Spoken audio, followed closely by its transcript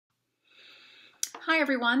Hi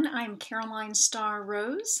everyone, I'm Caroline Starr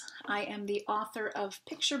Rose. I am the author of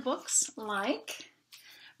picture books like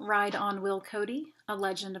Ride on Will Cody, A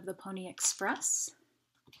Legend of the Pony Express,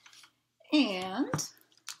 and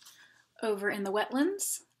Over in the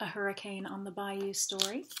Wetlands, A Hurricane on the Bayou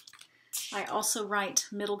story. I also write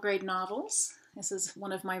middle grade novels. This is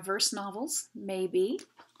one of my verse novels, Maybe.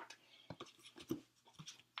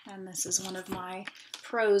 And this is one of my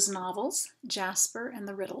prose novels, Jasper and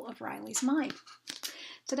the Riddle of Riley's Mind.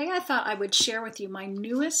 Today I thought I would share with you my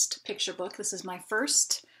newest picture book. This is my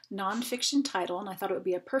first nonfiction title, and I thought it would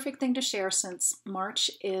be a perfect thing to share since March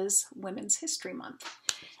is Women's History Month.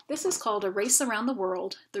 This is called A Race Around the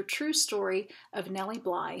World, The True Story of Nellie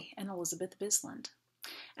Bly and Elizabeth Bisland.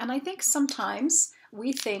 And I think sometimes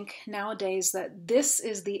we think nowadays that this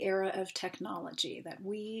is the era of technology, that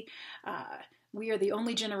we are the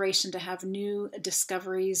only generation to have new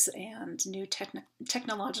discoveries and new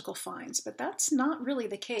technological finds, but that's not really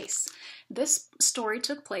the case. This story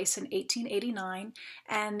took place in 1889,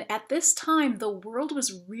 and at this time, the world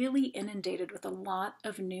was really inundated with a lot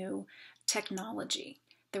of new technology.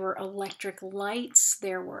 There were electric lights,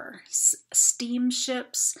 there were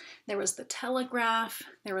steamships, there was the telegraph,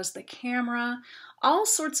 there was the camera. All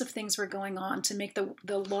sorts of things were going on to make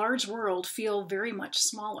the large world feel very much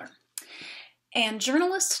smaller. And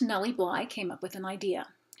journalist Nellie Bly came up with an idea.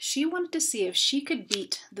 She wanted to see if she could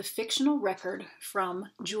beat the fictional record from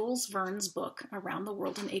Jules Verne's book, Around the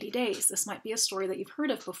World in 80 Days. This might be a story that you've heard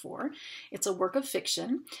of before. It's a work of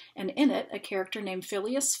fiction, and in it, a character named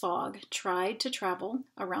Phileas Fogg tried to travel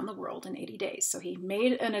around the world in 80 days. So he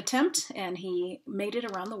made an attempt, and he made it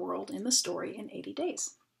around the world in the story in 80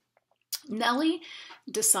 days. Nellie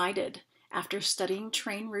decided, after studying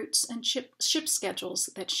train routes and ship schedules,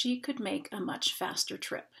 that she could make a much faster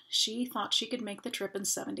trip. She thought she could make the trip in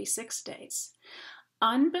 76 days.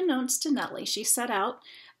 Unbeknownst to Nellie, she set out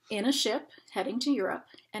in a ship heading to Europe,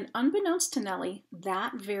 and unbeknownst to Nellie,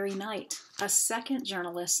 that very night, a second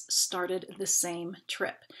journalist started the same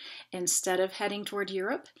trip. Instead of heading toward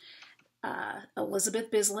Europe, Elizabeth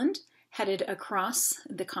Bisland headed across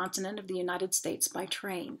the continent of the United States by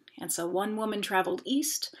train. And so one woman traveled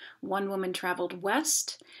east, one woman traveled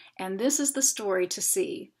west, and this is the story to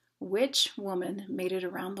see which woman made it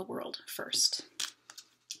around the world first.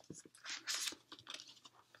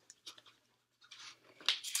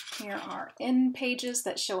 Here are end pages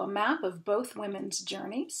that show a map of both women's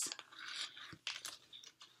journeys.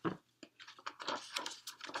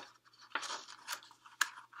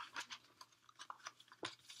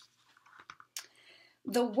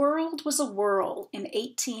 The world was a whirl in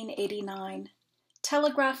 1889.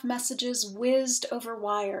 Telegraph messages whizzed over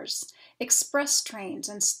wires. Express trains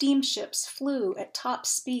and steamships flew at top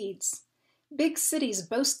speeds. Big cities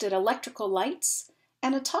boasted electrical lights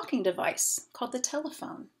and a talking device called the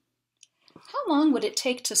telephone. How long would it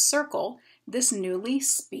take to circle this newly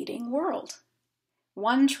speeding world?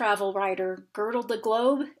 One travel writer girdled the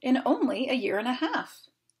globe in only a year and a half.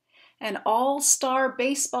 An all-star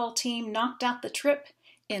baseball team knocked out the trip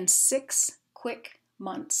in 6 quick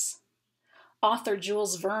months. Author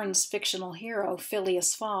Jules Verne's fictional hero,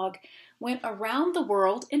 Phileas Fogg, went around the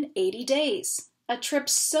world in 80 days, a trip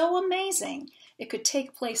so amazing it could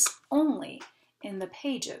take place only in the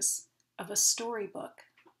pages of a storybook.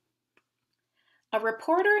 A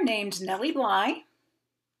reporter named Nellie Bly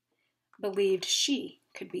believed she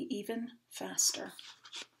could be even faster.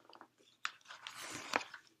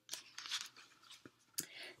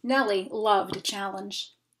 Nellie loved a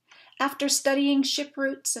challenge. After studying ship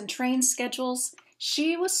routes and train schedules,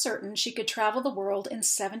 she was certain she could travel the world in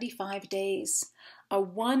 75 days, a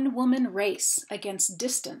one-woman race against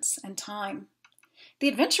distance and time. The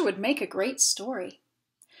adventure would make a great story.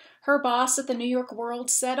 Her boss at the New York World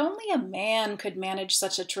said only a man could manage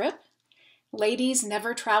such a trip. Ladies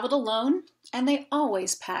never traveled alone, and they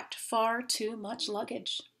always packed far too much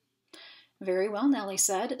luggage. Very well, Nellie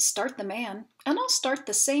said, start the man, and I'll start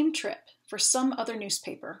the same trip for some other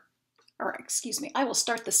newspaper. I will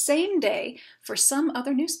start the same day for some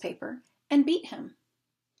other newspaper and beat him.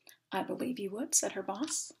 I believe you would, said her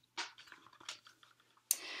boss.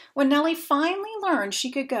 When Nellie finally learned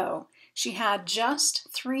she could go, she had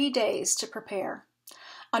just 3 days to prepare.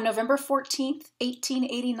 On November 14th,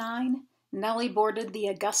 1889, Nellie boarded the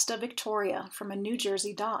Augusta Victoria from a New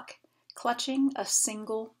Jersey dock, clutching a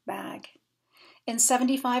single bag. In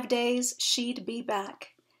 75 days, she'd be back.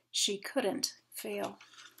 She couldn't fail.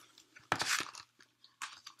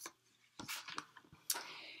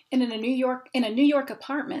 In a New York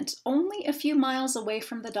apartment, only a few miles away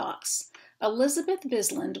from the docks, Elizabeth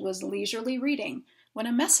Bisland was leisurely reading when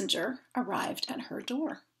a messenger arrived at her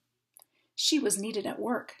door. She was needed at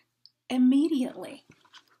work immediately.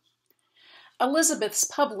 Elizabeth's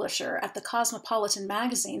publisher at the Cosmopolitan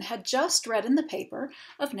magazine had just read in the paper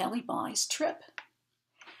of Nellie Bly's trip.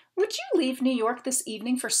 "Would you leave New York this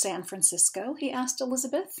evening for San Francisco?" he asked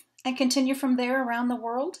Elizabeth, "and continue from there around the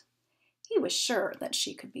world?" He was sure that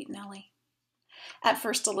she could beat Nellie. At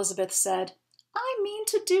first Elizabeth said, "I mean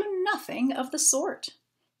to do nothing of the sort."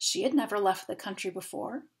 She had never left the country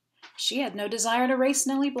before. She had no desire to race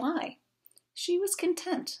Nellie Bly. She was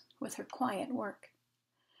content with her quiet work.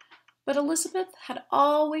 But Elizabeth had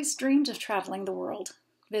always dreamed of traveling the world,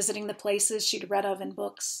 visiting the places she'd read of in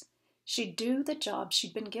books. She'd do the job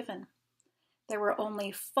she'd been given. There were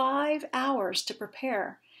only 5 hours to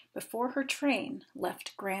prepare before her train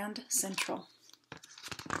left Grand Central.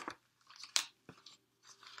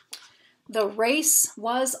 The race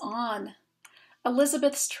was on.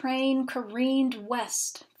 Elizabeth's train careened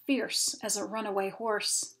west, fierce as a runaway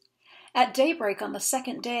horse. At daybreak on the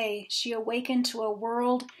second day, she awakened to a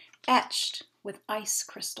world etched with ice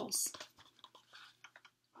crystals.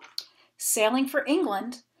 Sailing for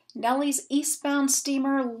England, Nellie's eastbound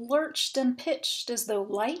steamer lurched and pitched as though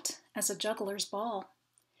light as a juggler's ball.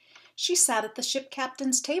 She sat at the ship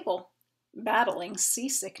captain's table, battling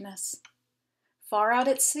seasickness. Far out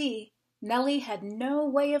at sea, Nellie had no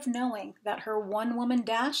way of knowing that her one-woman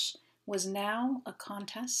dash was now a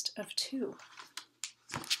contest of 2.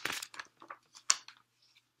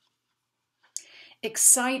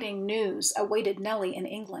 Exciting news awaited Nellie in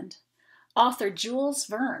England. Author Jules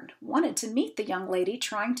Verne wanted to meet the young lady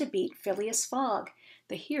trying to beat Phileas Fogg,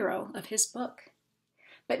 the hero of his book.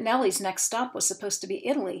 But Nellie's next stop was supposed to be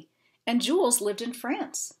Italy, and Jules lived in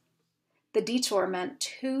France. The detour meant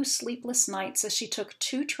 2 sleepless nights as she took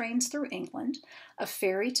 2 trains through England, a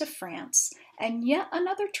ferry to France, and yet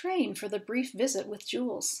another train for the brief visit with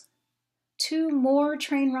Jules. 2 more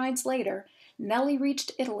train rides later, Nellie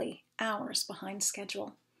reached Italy, hours behind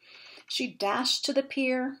schedule. She dashed to the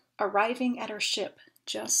pier, arriving at her ship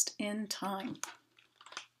just in time.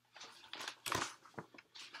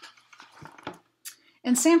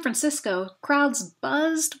 In San Francisco, crowds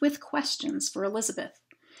buzzed with questions for Elizabeth.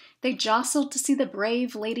 They jostled to see the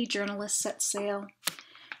brave lady journalist set sail.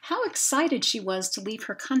 How excited she was to leave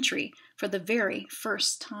her country for the very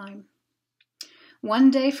first time. One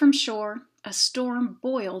day from shore, a storm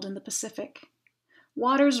boiled in the Pacific.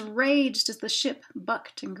 Waters raged as the ship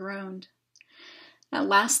bucked and groaned. At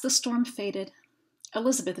last the storm faded.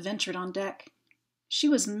 Elizabeth ventured on deck. She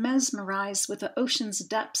was mesmerized with the ocean's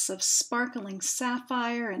depths of sparkling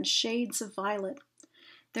sapphire and shades of violet.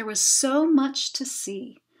 There was so much to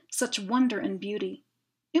see, such wonder and beauty.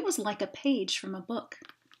 It was like a page from a book,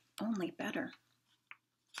 only better.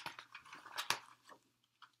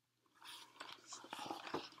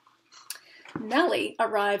 Nellie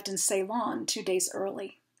arrived in Ceylon 2 days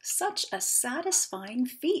early. Such a satisfying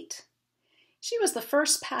feat. She was the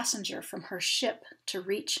first passenger from her ship to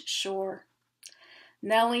reach shore.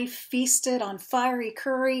 Nellie feasted on fiery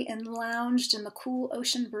curry and lounged in the cool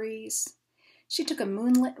ocean breeze. She took a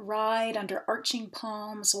moonlit ride under arching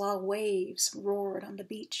palms while waves roared on the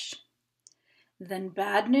beach. Then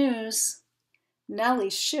bad news.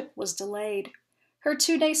 Nellie's ship was delayed. Her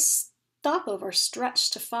 2-day stopover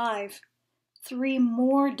stretched to 5. 3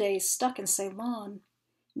 more days stuck in Ceylon.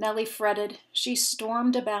 Nellie fretted. She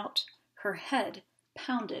stormed about. Her head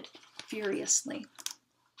pounded furiously.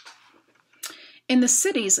 In the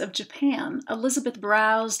cities of Japan, Elizabeth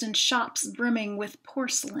browsed in shops brimming with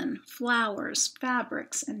porcelain, flowers,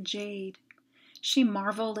 fabrics, and jade. She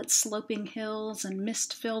marveled at sloping hills and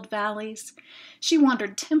mist-filled valleys. She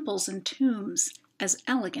wandered temples and tombs as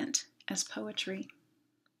elegant as poetry.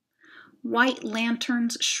 White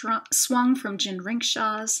lanterns swung from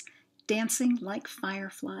jinrickshas, dancing like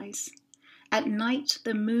fireflies. At night,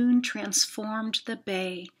 the moon transformed the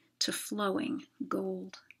bay to flowing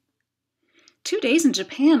gold. 2 days in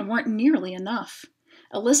Japan weren't nearly enough.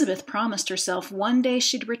 Elizabeth promised herself one day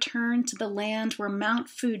she'd return to the land where Mount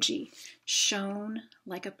Fuji shone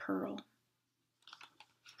like a pearl.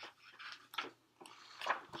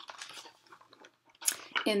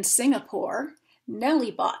 In Singapore,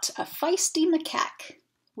 Nellie bought a feisty macaque,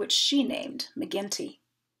 which she named McGinty.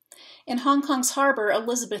 In Hong Kong's harbor,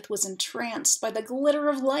 Elizabeth was entranced by the glitter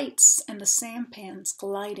of lights and the sampans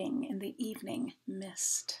gliding in the evening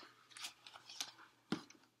mist.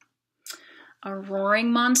 A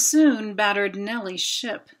roaring monsoon battered Nellie's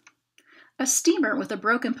ship. A steamer with a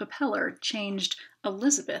broken propeller changed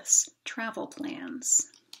Elizabeth's travel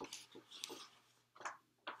plans.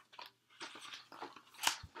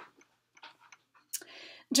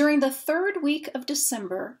 During the 3rd week of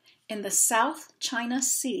December, in the South China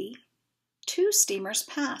Sea, 2 steamers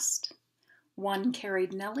passed. One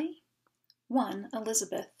carried Nellie, one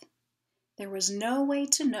Elizabeth. There was no way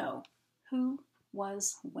to know who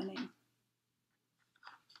was winning.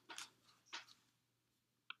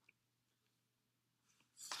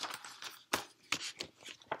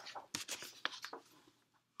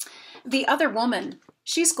 The other woman,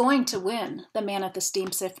 she's going to win, the man at the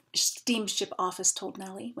steamship office told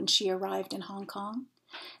Nellie when she arrived in Hong Kong.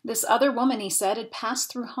 This other woman, he said, had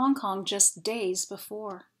passed through Hong Kong just days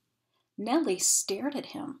before. Nellie stared at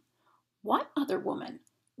him. What other woman?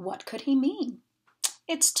 What could he mean?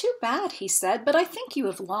 It's too bad, he said, but I think you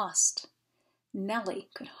have lost. Nellie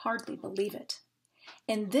could hardly believe it.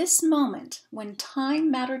 In this moment, when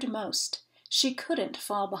time mattered most, she couldn't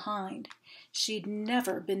fall behind. She'd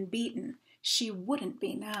never been beaten. She wouldn't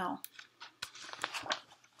be now.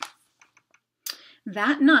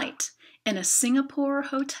 That night, in a Singapore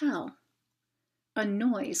hotel, a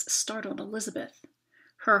noise startled Elizabeth.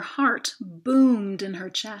 Her heart boomed in her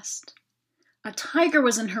chest. A tiger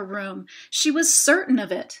was in her room. She was certain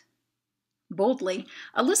of it. Boldly,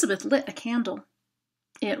 Elizabeth lit a candle.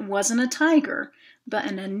 It wasn't a tiger, but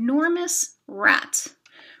an enormous rat,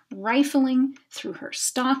 rifling through her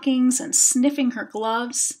stockings and sniffing her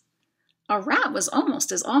gloves. A rat was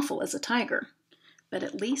almost as awful as a tiger, but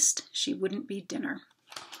at least she wouldn't be dinner.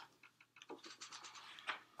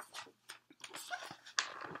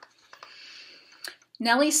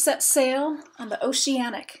 Nellie set sail on the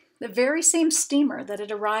Oceanic, the very same steamer that had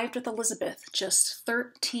arrived with Elizabeth just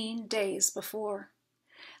 13 days before.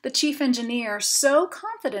 The chief engineer, so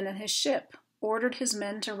confident in his ship, ordered his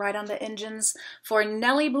men to write on the engines, "For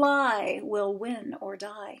Nellie Bly will win or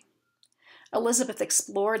die." Elizabeth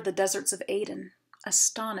explored the deserts of Aden,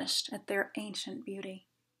 astonished at their ancient beauty.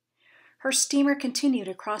 Her steamer continued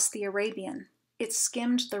across the Arabian. It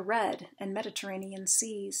skimmed the Red and Mediterranean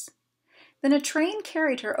seas. Then a train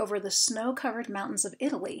carried her over the snow-covered mountains of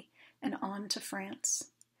Italy and on to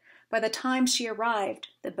France. By the time she arrived,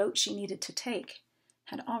 the boat she needed to take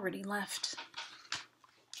had already left.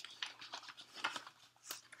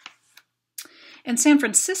 In San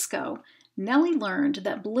Francisco, Nellie learned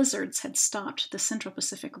that blizzards had stopped the Central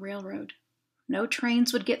Pacific Railroad. No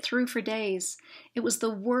trains would get through for days. It was the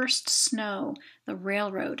worst snow the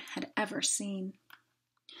railroad had ever seen.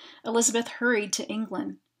 Elizabeth hurried to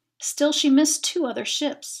England. Still, she missed 2 other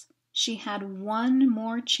ships. She had one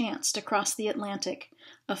more chance to cross the Atlantic,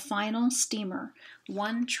 a final steamer,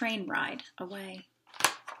 1 train ride away.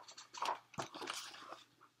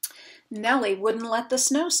 Nellie wouldn't let the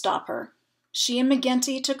snow stop her. She and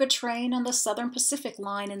McGinty took a train on the Southern Pacific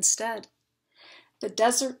Line instead. The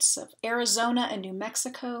deserts of Arizona and New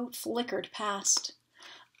Mexico flickered past.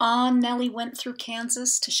 On Nellie went through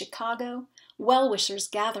Kansas to Chicago, well-wishers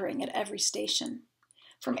gathering at every station.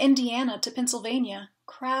 From Indiana to Pennsylvania,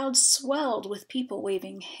 crowds swelled with people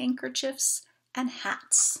waving handkerchiefs and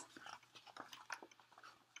hats.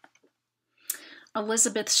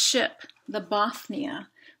 Elizabeth's ship, the Bothnia,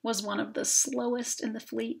 was one of the slowest in the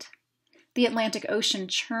fleet. The Atlantic Ocean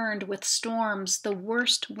churned with storms, the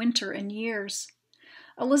worst winter in years.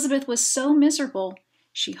 Elizabeth was so miserable,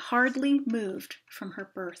 she hardly moved from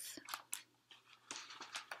her berth.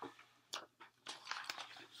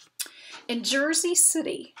 In Jersey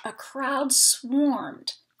City, a crowd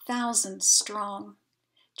swarmed, thousands strong.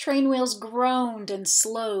 Train wheels groaned and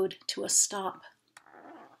slowed to a stop.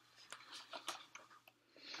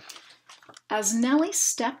 As Nellie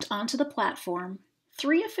stepped onto the platform,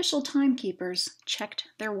 3 official timekeepers checked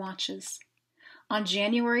their watches. On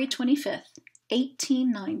January 25th,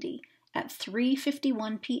 1890, at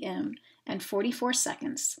 3:51 p.m. and 44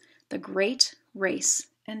 seconds, the great race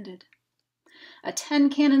ended. A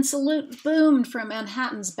 10-cannon salute boomed from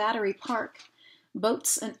Manhattan's Battery Park.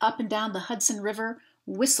 Boats up and down the Hudson River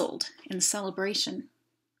whistled in celebration.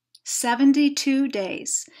 72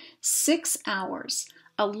 days, 6 hours,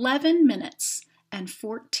 11 minutes, and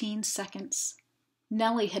 14 seconds.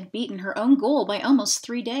 Nellie had beaten her own goal by almost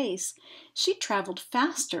 3 days. She'd traveled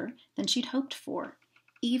faster than she'd hoped for,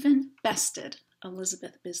 even bested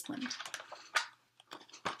Elizabeth Bisland.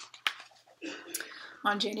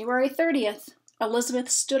 On January 30th, Elizabeth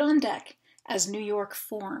stood on deck as New York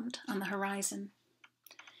formed on the horizon.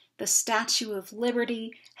 The Statue of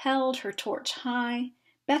Liberty held her torch high,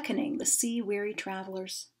 beckoning the sea-weary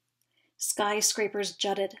travelers. Skyscrapers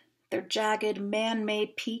jutted, their jagged,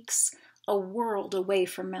 man-made peaks a world away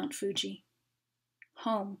from Mount Fuji.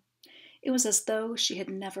 Home. It was as though she had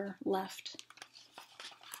never left.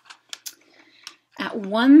 At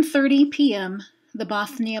 1:30 p.m., the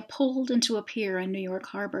Bothnia pulled into a pier in New York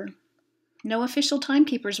Harbor. No official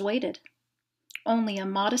timekeepers waited. Only a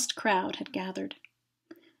modest crowd had gathered.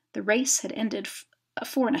 The race had ended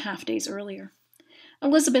 4.5 days earlier.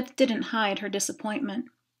 Elizabeth didn't hide her disappointment.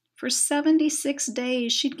 For 76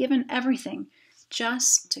 days, she'd given everything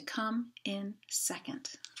just to come in second.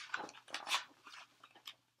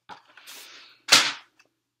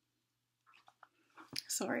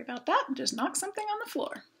 Sorry about that. Just knocked something on the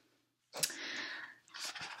floor.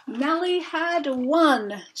 Nellie had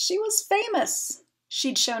won. She was famous.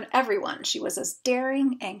 She'd shown everyone she was as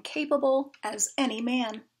daring and capable as any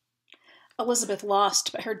man. Elizabeth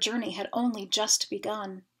lost, but her journey had only just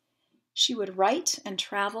begun. She would write and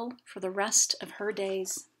travel for the rest of her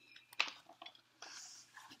days.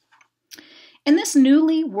 In this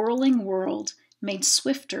newly whirling world, made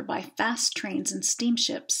swifter by fast trains and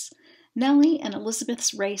steamships, Nellie and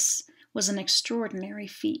Elizabeth's race was an extraordinary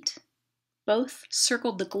feat. Both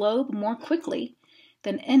circled the globe more quickly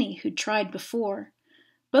than any who'd tried before.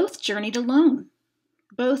 Both journeyed alone.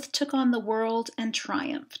 Both took on the world and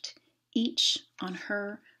triumphed, each on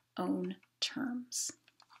her own terms.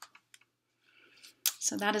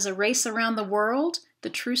 So that is A Race Around the World, the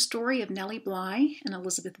true story of Nellie Bly and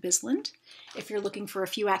Elizabeth Bisland. If you're looking for a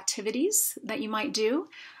few activities that you might do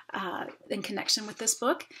in connection with this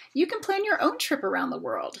book, you can plan your own trip around the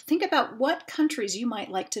world. Think about what countries you might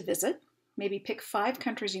like to visit. Maybe pick 5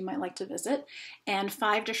 countries you might like to visit and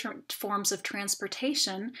 5 different forms of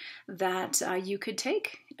transportation that you could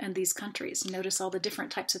take in these countries. Notice all the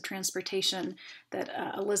different types of transportation that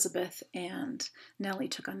Elizabeth and Nellie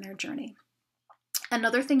took on their journey.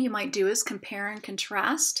 Another thing you might do is compare and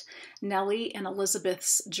contrast Nellie and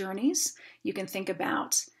Elizabeth's journeys. You can think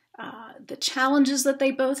about the challenges that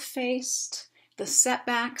they both faced, the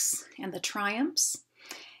setbacks, and the triumphs.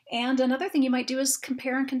 And another thing you might do is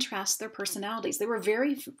compare and contrast their personalities. They were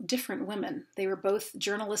very different women. They were both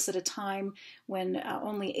journalists at a time when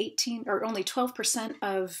only 12%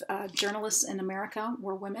 of journalists in America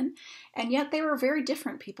were women, and yet they were very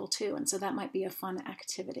different people too. And so that might be a fun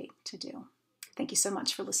activity to do. Thank you so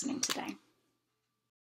much for listening today.